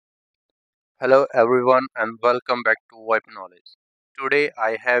Hello everyone and welcome back to VoIP Knowledge. Today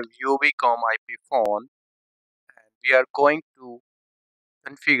I have Ubiqcom IP phone and we are going to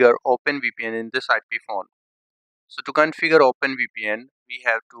configure OpenVPN in this IP phone. So to configure OpenVPN, we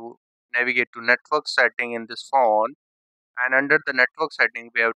have to navigate to network setting in this phone, and under the network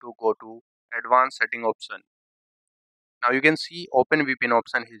setting we have to go to advanced setting option. Now you can see OpenVPN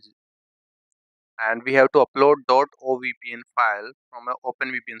option is, and we have to upload .ovpn file from an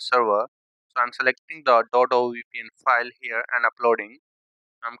OpenVPN server. So I'm selecting the .ovpn file here and uploading.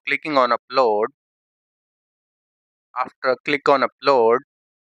 I'm clicking on upload. After click on upload,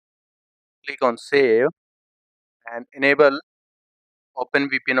 click on save and enable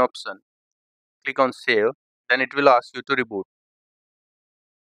OpenVPN option. Click on save, then it will ask you to reboot.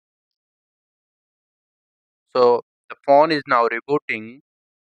 So the phone is now rebooting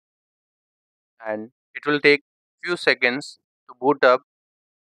and it will take few seconds to boot up.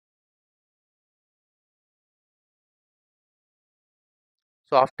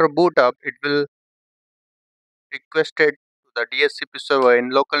 So after boot up, it will request it to the DHCP server in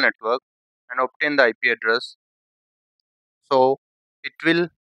local network and obtain the IP address. So it will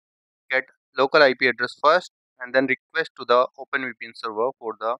get local IP address first and then request to the OpenVPN server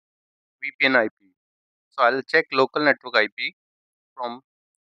for the VPN IP. So I'll check local network IP from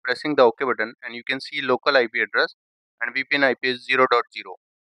pressing the OK button, and you can see local IP address and VPN IP is 0.0.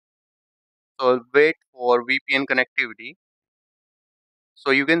 So I'll wait for VPN connectivity. So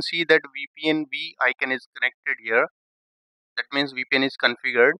you can see that VPN V icon is connected here. That means VPN is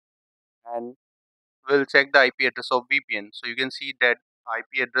configured, and we'll check the IP address of VPN. So you can see that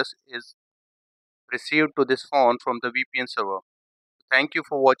IP address is received to this phone from the VPN server. Thank you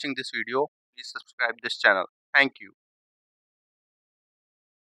for watching this video. Please subscribe this channel. Thank you.